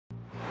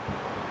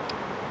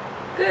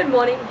Good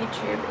morning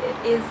YouTube, it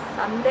is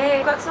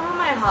Sunday. I've got some of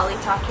my Harley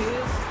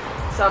tattoos,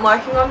 so I'm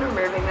working on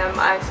removing them.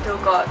 I've still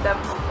got them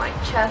on my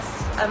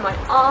chest and my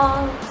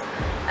arm,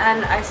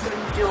 and I still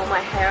need to do all my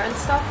hair and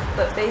stuff,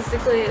 but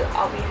basically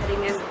I'll be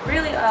heading in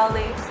really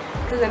early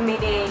because I'm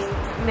meeting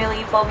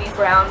Millie, Bobby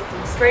Brown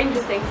from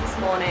Stranger Things this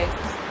morning,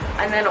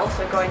 and then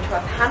also going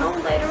to a panel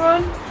later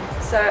on.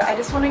 So I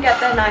just want to get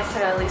there nice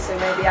and early so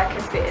maybe I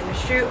can fit in a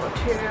shoot or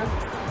two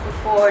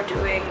before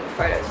doing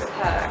photos with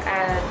her,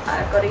 and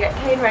I've got to get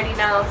Kane ready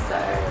now, so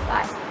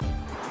bye.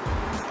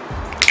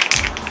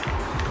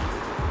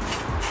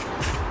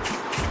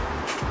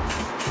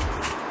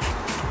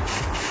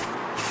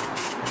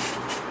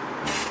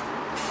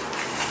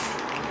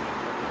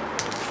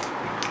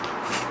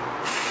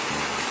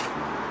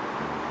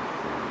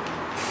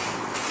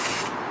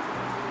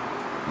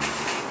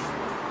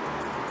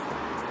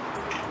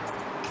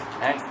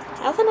 Hey.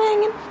 How's it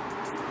hanging?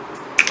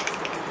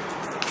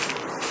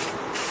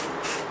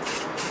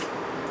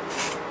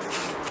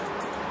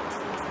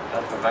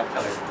 That's my back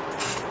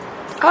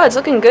tattoo. Oh, it's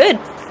looking good.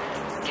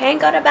 Kane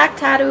got a back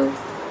tattoo.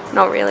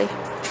 Not really.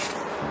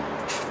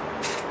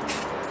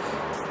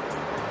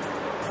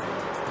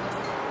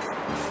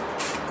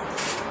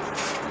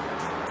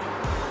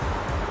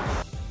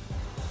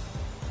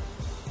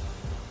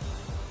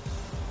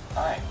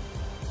 Hi.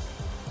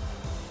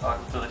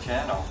 Welcome to the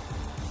channel.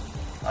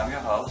 I'm your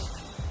host,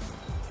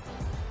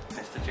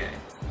 Mr. J.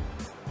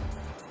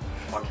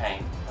 Or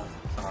Kane, as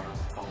some others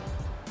call him.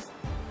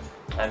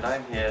 And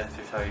I'm here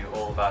to tell you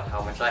all about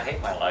how much I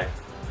hate my life.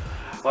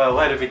 Well,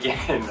 where to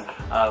begin?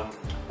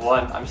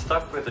 One, I'm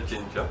stuck with a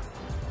ginger.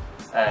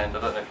 And I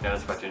don't know if you know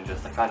this about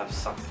gingers, they kind of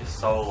suck your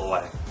soul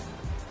away.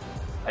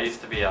 I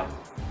used to be, you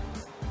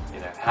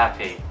know,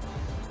 happy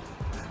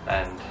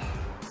and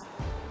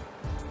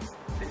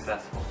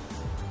successful.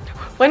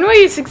 When were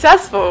you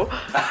successful?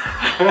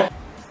 It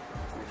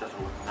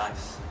doesn't look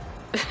nice.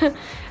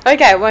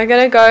 Okay, we're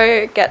gonna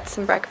go get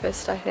some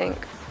breakfast, I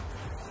think.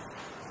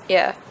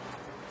 Yeah.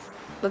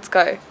 Let's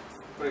go.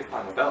 We'll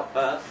find the belt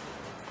first.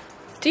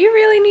 Do you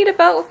really need a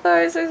belt with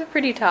those? Those are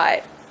pretty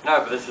tight. No,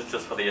 but this is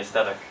just for the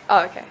aesthetic.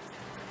 Oh, okay.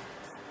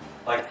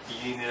 Like, do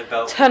you need a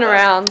belt? Turn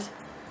around.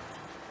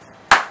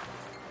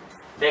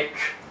 Thick.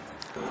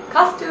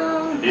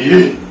 Costume!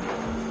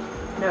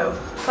 No.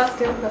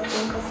 Costume,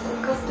 costume,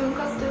 costume, costume,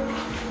 costume.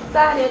 Is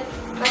that it?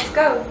 Let's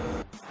go.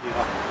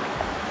 Yeah.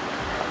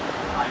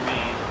 I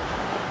mean...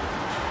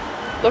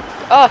 Look,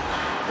 oh,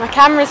 my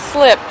camera's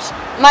slipped.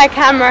 My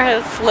camera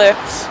has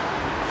slipped.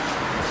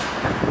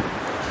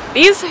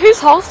 These, whose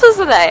holsters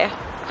are they?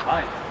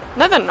 Mine.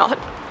 No, they're not.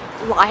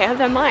 Liar,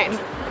 they're mine.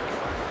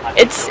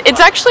 It's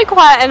actually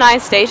quite a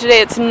nice day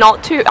today. It's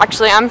not too.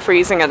 Actually, I'm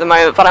freezing at the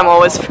moment, but I'm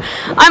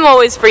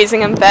always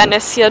freezing. In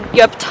fairness, your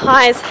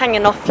tie's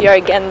hanging off you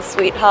again,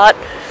 sweetheart.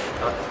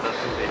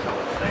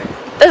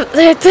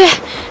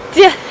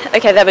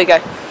 Okay, there we go.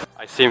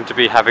 I seem to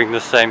be having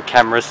the same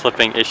camera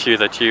slipping issue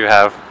that you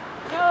have.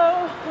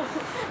 No,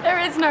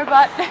 there is no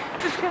but.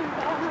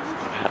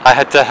 I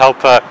had to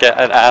help her get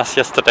an ass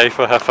yesterday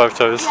for her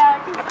photos. Yeah,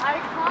 because I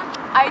can't.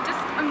 I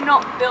just am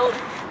not built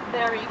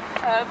very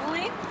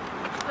curvily.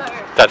 So.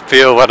 That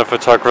feel when a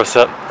photographer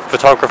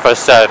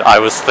said I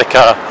was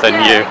thicker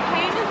than you.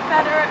 Kane is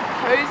better at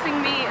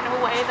posing me in a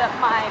way that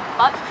my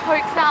butt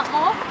pokes out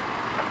more.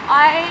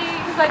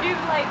 Because I do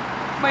like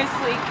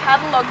mostly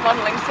catalog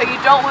modeling, so you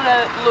don't want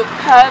to look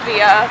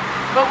curvier.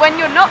 But when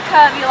you're not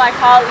curvy like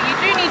Harley, you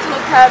do need to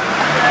look curvy.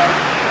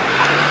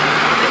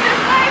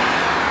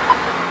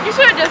 You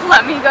should have just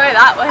let me go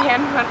that way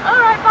and went,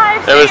 alright, bye.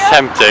 It was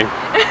tempting.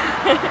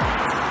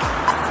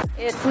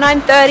 It's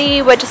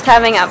 9:30, we're just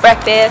having our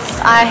breakfast.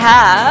 I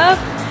have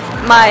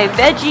my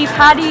veggie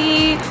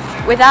patty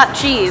without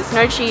cheese,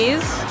 no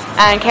cheese.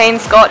 And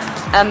Kane's got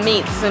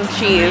meats and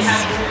cheese.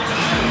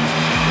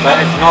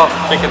 But it's not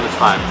chicken this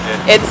time.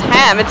 It's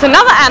ham, it's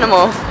another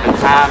animal.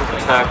 It's ham,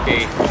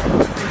 turkey,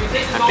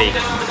 and beef.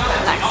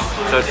 Nice.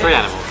 So it's 3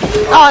 animals.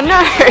 Oh no!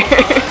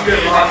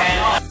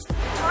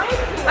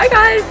 Hi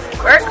guys,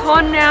 we're at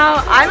con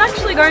now. I'm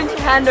actually going to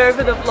hand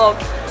over the vlog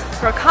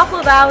for a couple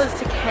of hours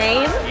to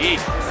Kane.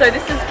 So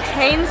this is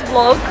Kane's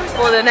vlog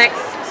for the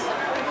next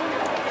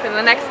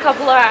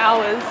couple of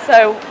hours.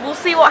 So we'll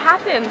see what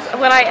happens.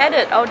 When I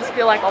edit, I'll just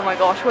feel like, oh my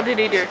gosh, what did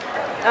he do?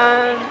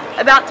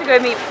 About to go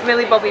meet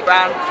Millie Bobby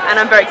Brown, and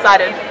I'm very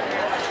excited.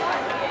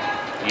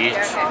 Yeet.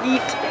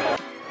 Yeet.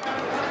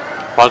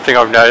 One thing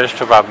I've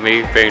noticed about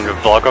me being the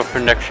vlogger for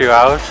the next few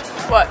hours,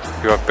 What?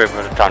 you're a bit of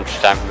a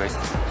understand me.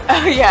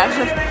 Oh yeah.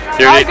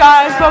 Hi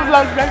guys, blah,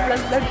 blah, blah, blah,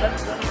 blah,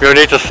 blah. You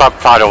need to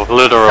subtitle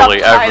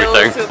literally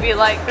everything. Subtitles will be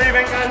like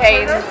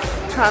Kane's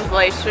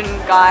translation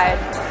guide.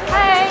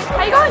 Hey,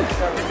 how you going?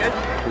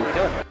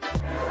 Good.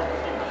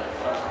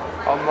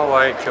 On my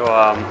way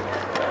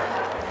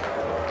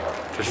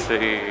to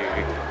see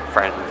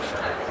friends.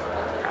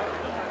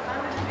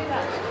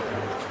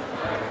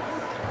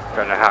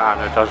 Don't know how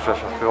Anna does this, I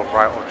feel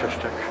right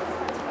autistic.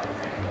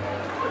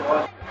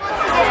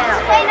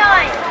 Say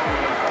 9!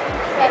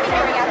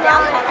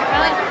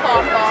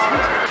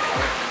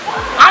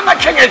 I'm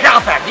the king of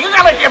Gotham. You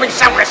gotta give me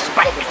some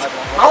respect.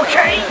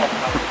 Okay?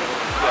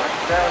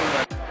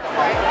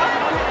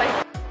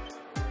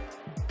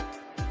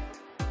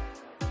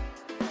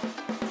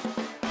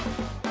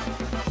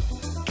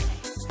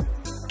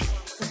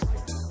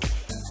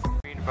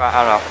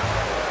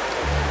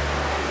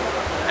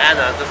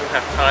 Anna doesn't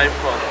have time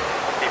for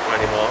people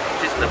anymore.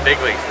 She's in the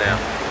big leagues now.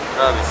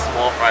 None of these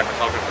small fry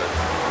photographers.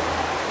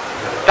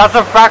 That's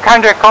a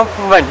backhanded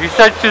compliment. You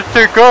said she's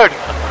too good.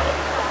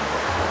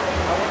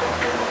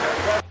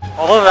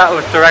 All of that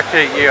was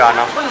directed at you,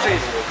 Anna.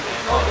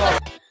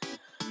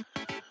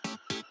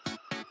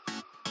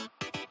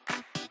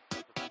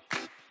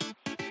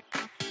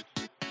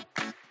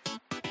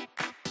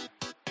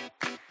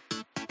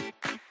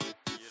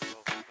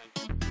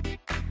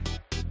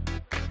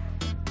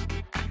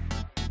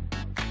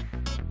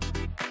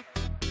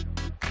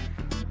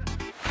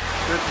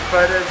 Good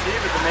photos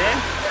here with the man,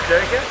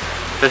 Joakim.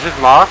 This is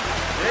Mark.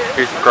 Yeah.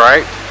 He's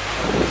great.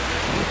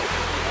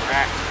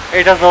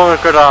 He does all the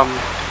good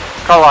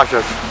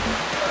collages.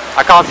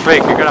 I can't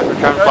speak, you're gonna have to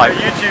translate.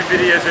 YouTube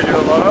videos I do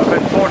a lot of,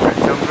 and portraits.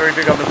 I'm very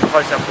big on the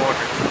close-up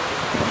portraits.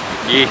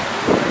 Yeah.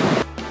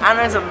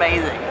 Anna's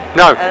amazing.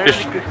 No,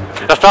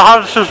 that's not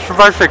how this is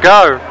supposed to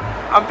go.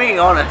 I'm being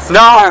honest. No!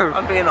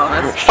 I'm being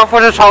honest. Stop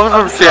with this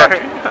wholesome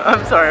shit.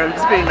 I'm sorry, I'm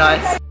just being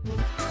nice.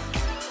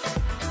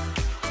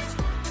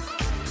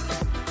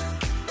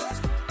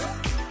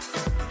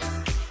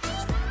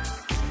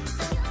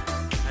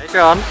 Hey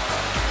John.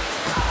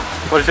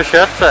 What does your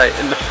shirt say?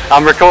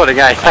 I'm recording,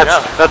 eh?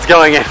 That's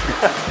going in.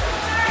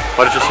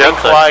 What does your shirt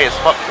say? Quiet as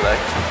fuck today.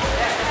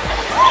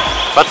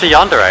 That's a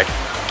yandere.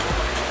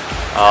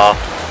 Oh,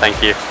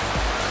 thank you.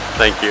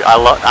 Thank you.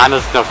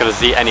 Anna's not going to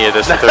see any of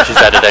this until she's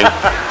editing.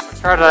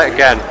 Try that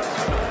again.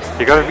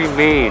 You got to be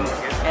mean.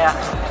 Yeah.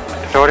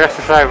 So what do you have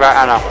to say about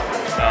Anna?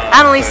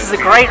 Annalise is a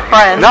great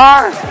friend.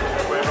 No!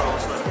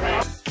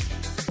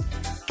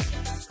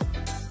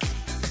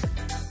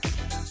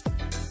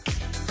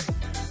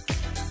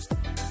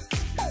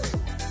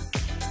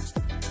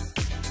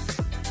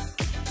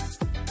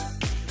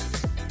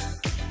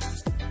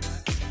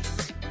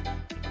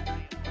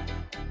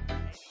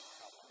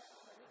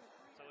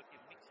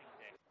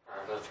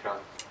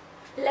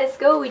 Let's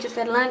go, we just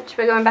had lunch.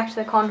 We're going back to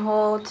the con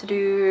hall to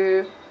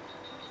do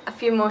a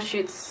few more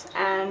shoots,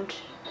 and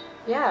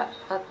yeah,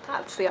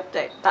 that's the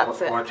update.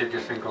 That's it. What did you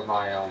think of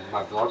my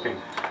my vlogging?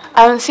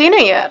 I haven't seen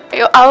it yet.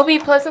 I'll be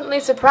pleasantly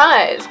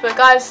surprised, but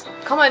guys,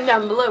 comment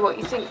down below what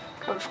you think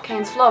of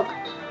Kane's vlog.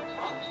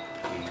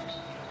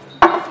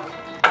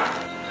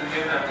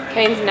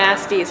 Kane's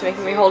nasty, he's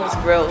making me hold his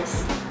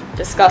grills.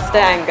 Disgust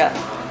anger.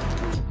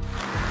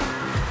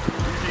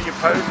 Did you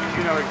pose because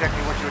you know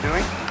exactly what you're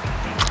doing?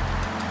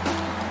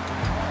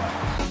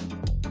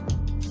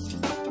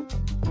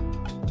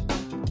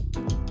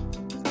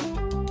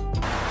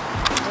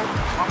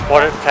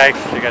 What it takes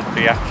to get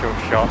the actual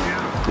shot.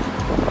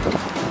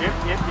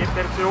 Yep,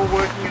 that's all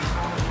working as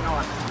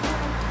nice.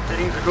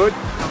 Settings are good,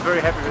 I'm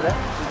very happy with that.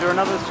 Is there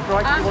another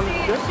strike you wanted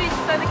to do?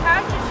 So the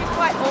character, she's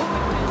quite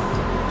awkward with this,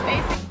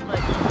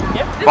 basically.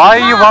 Yep. Why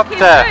are you up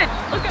there?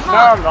 Look at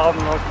Mark. No, I'm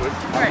not good.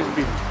 Right. I'm just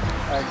busy.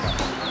 Okay.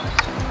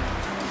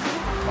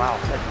 Wow,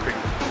 that's pretty.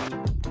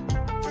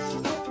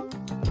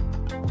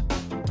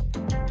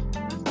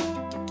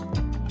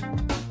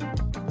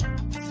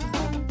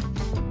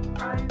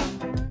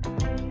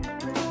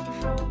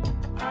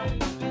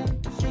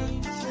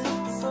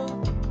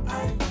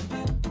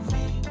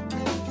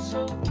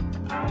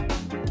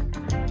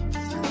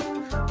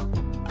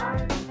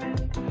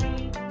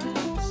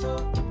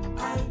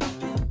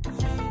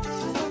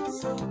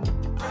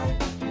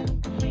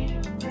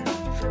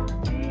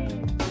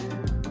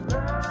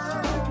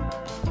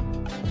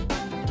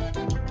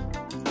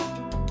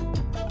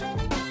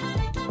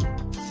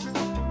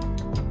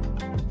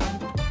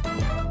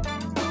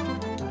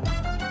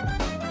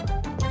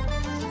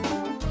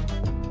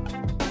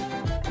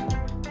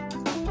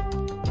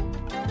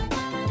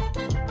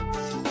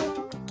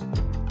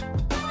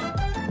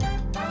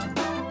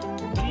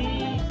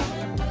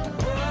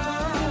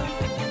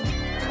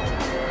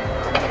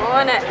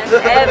 On it and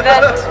air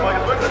vent.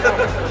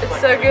 It's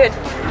so good.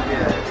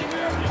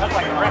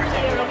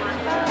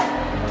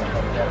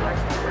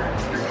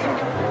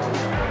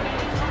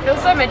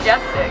 Feels so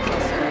majestic.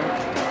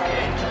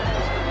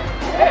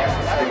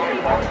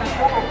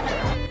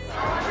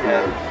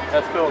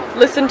 That's cool.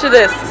 Listen to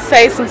this.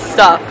 Say some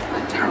stuff.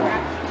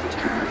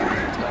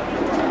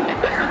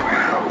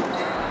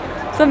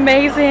 It's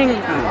amazing.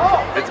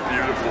 It's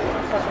beautiful.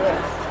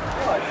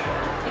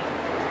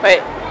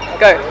 Wait,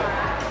 go.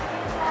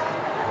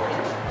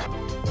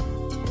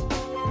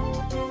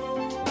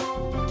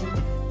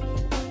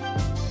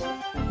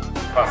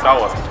 Star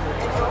Wars.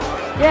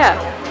 Yeah.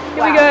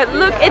 Here we go.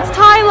 Look, it's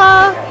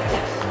Tyler.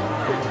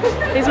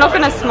 He's not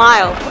gonna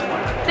smile.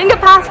 Think of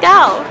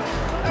Pascal.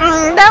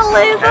 That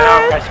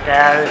lizard.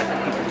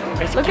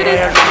 Look at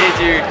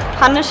his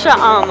Punisher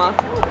armor.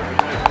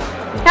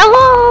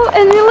 Hello,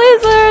 any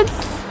lizards?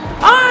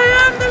 I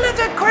am the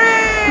lizard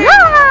queen!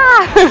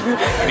 Yeah.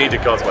 You need to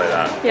cosplay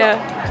that. Yeah.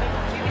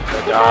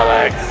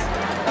 Alex.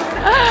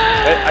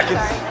 I can.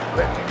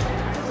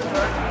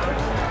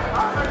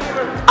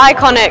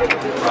 Iconic.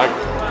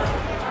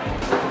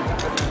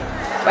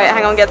 Wait,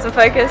 hang on, get some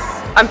focus.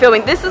 I'm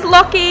filming. This is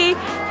Lockie.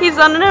 He's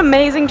on an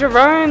amazing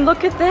drone.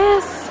 Look at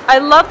this. I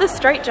love the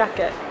straight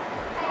jacket.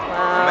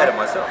 Wow. I made it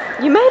myself.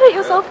 You made it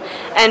yourself?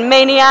 And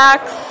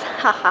Maniacs.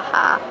 Ha ha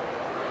ha.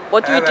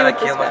 What do we do with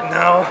this one?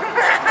 No.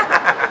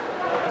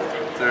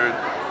 Dude.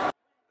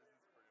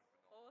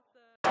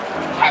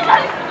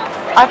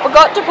 I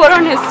forgot to put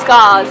on his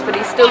scars, but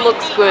he still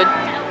looks good.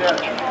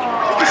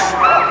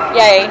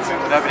 Yay.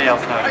 Nobody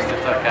else noticed,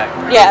 it's okay.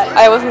 Yeah,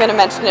 I wasn't going to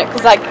mention it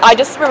because I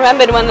just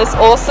remembered when this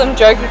awesome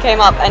Joker came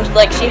up and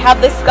like she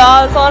had the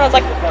scars on. I was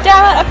like,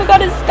 damn it, I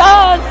forgot his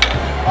scars.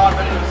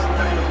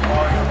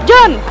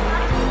 John!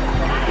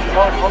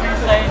 What were you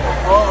saying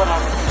before when I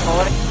was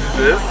recording?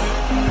 This?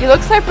 You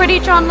look so pretty,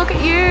 John. Look at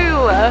you.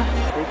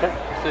 Okay.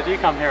 So do you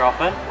come here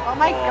often? Oh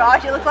my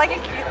gosh, you look like a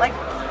cute, like,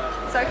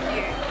 so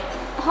cute.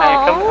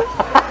 Oh.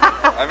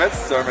 I met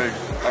so many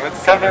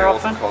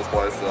awesome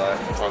cosplayers today.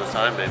 All the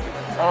time, baby.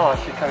 Oh, I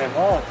should come in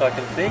more so I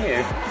can see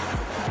you.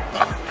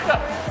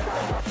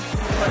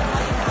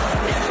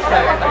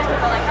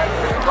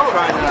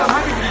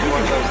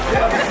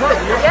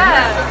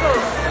 Yeah.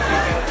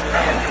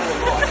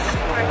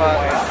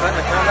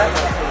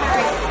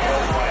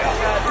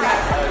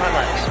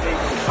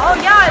 Oh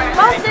yeah, I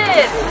loved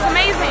it. It was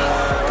amazing.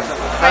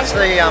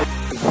 Actually,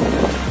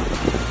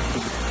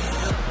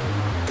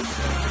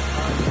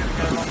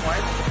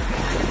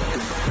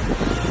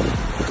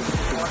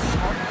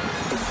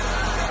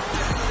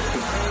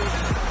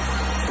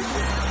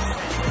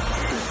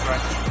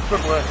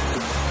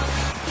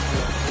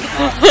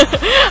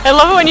 I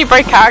love it when you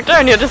break character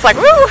and you're just like,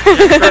 woo!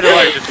 Today.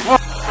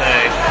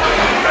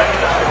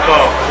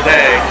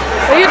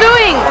 What are you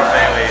doing?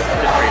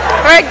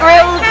 Alright,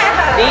 grilled.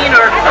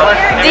 Dinner.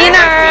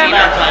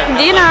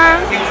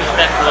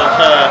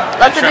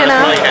 Lots of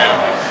dinner.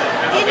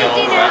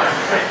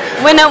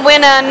 Winner,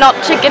 winner, not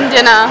chicken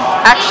dinner.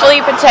 Actually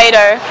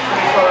potato.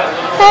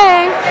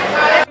 Hey.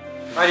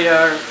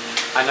 Radio,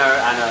 I know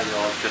Anna,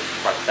 you're just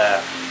right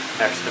there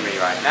next to me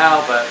right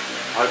now, but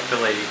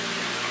hopefully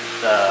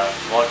the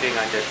vlogging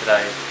I did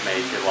today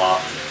made you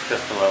laugh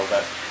just a little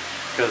bit,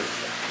 because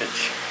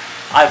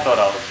I thought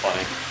I was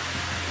funny.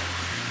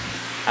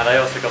 And I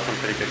also got some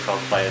pretty good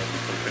cosplayers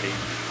and some pretty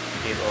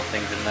neat little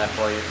things in there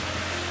for you.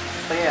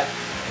 So yeah,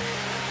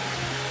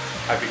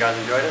 hope you guys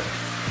enjoyed it.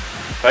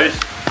 Peace!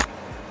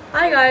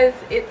 Hi guys,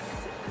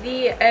 it's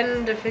the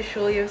end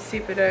officially of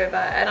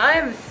Supernova and I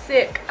am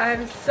sick.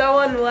 I'm so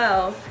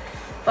unwell.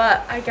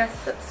 But I guess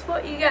that's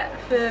what you get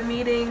for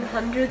meeting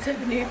hundreds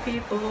of new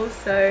people,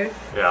 so...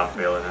 Yeah, I'm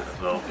feeling it as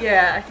well.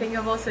 Yeah, I think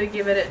I've also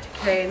given it to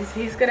Kane, so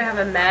he's gonna have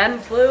a man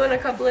flu in a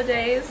couple of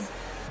days.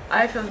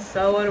 I feel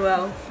so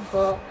unwell.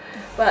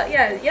 But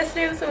yeah,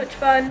 yesterday was so much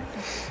fun.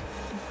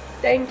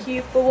 Thank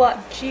you for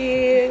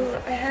watching,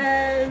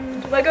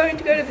 and we're going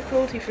to go to the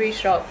cruelty-free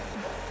shop.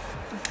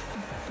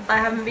 I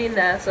haven't been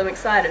there, so I'm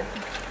excited.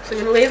 So I'm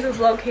gonna leave the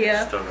vlog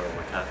here. Still got all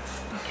my cats.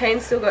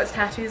 Kane's still got his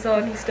tattoos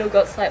on, he's still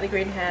got slightly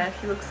green hair.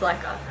 He looks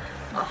like a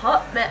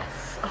hot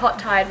mess, a hot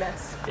tired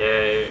mess.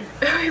 Yay.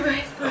 We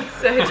both look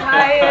so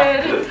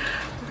tired.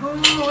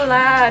 Ooh,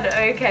 lad,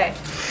 okay.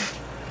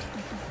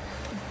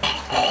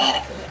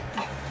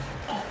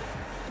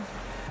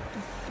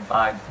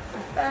 Bye.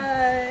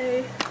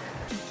 Bye.